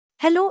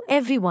Hello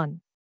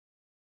everyone.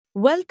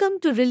 Welcome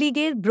to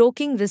Religare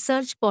Broking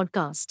Research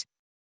Podcast.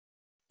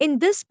 In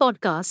this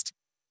podcast,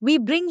 we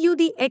bring you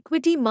the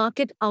equity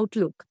market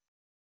outlook.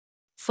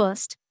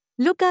 First,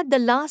 look at the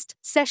last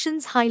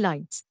session's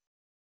highlights.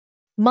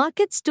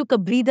 Markets took a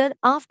breather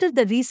after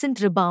the recent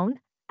rebound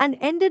and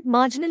ended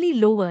marginally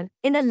lower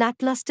in a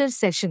lackluster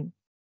session.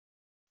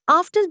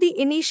 After the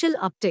initial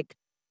uptick,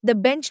 the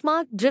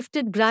benchmark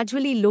drifted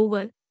gradually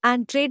lower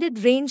and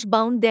traded range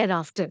bound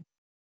thereafter.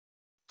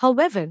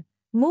 However,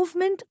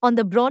 movement on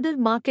the broader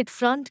market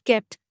front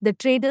kept the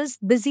traders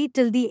busy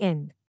till the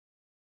end.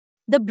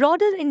 The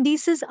broader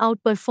indices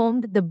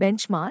outperformed the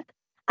benchmark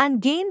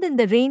and gained in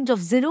the range of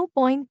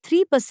 0.3%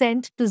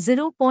 to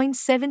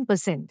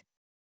 0.7%.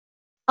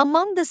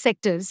 Among the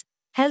sectors,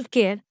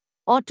 healthcare,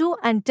 auto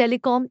and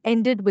telecom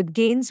ended with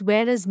gains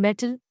whereas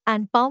metal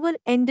and power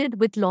ended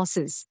with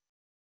losses.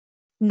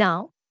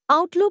 Now,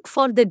 outlook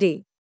for the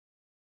day.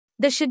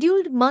 The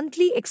scheduled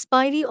monthly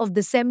expiry of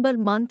December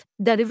month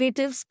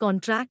derivatives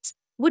contracts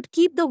would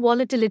keep the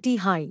volatility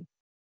high.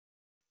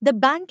 The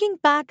banking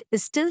pack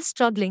is still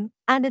struggling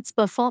and its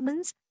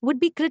performance would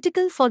be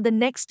critical for the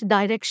next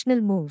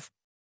directional move.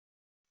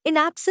 In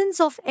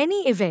absence of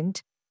any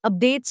event,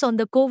 updates on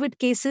the COVID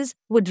cases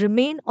would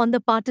remain on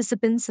the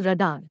participants'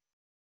 radar.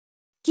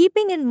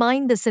 Keeping in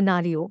mind the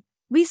scenario,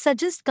 we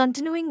suggest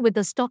continuing with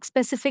a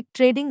stock-specific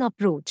trading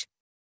approach.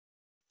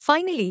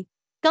 Finally,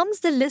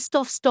 comes the list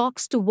of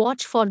stocks to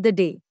watch for the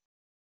day.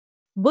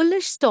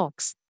 Bullish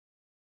stocks: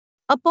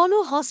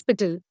 Apollo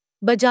Hospital,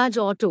 Bajaj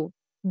Auto,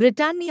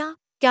 Britannia,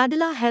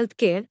 Cadila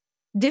Healthcare,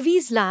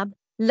 Divi's Lab,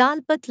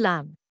 Lalpat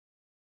Lab.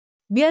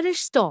 Bearish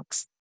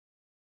stocks: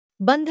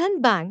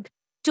 Bandhan Bank,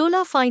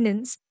 Chola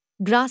Finance,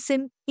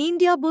 Grasim,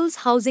 Indiabulls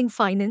Housing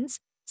Finance,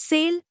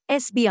 SAIL,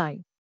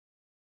 SBI.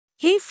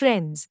 Hey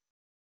friends,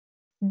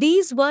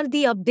 these were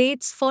the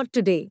updates for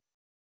today.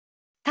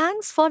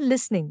 Thanks for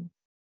listening.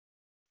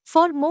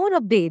 For more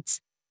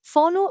updates,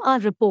 follow our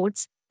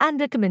reports and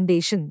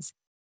recommendations.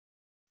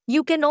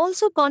 You can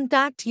also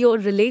contact your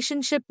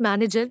relationship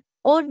manager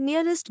or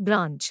nearest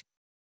branch.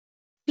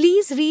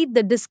 Please read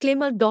the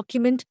disclaimer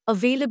document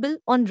available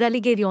on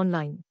Religare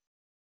Online.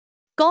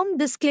 Com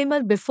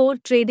disclaimer before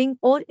trading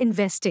or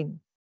investing.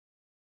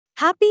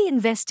 Happy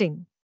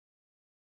investing!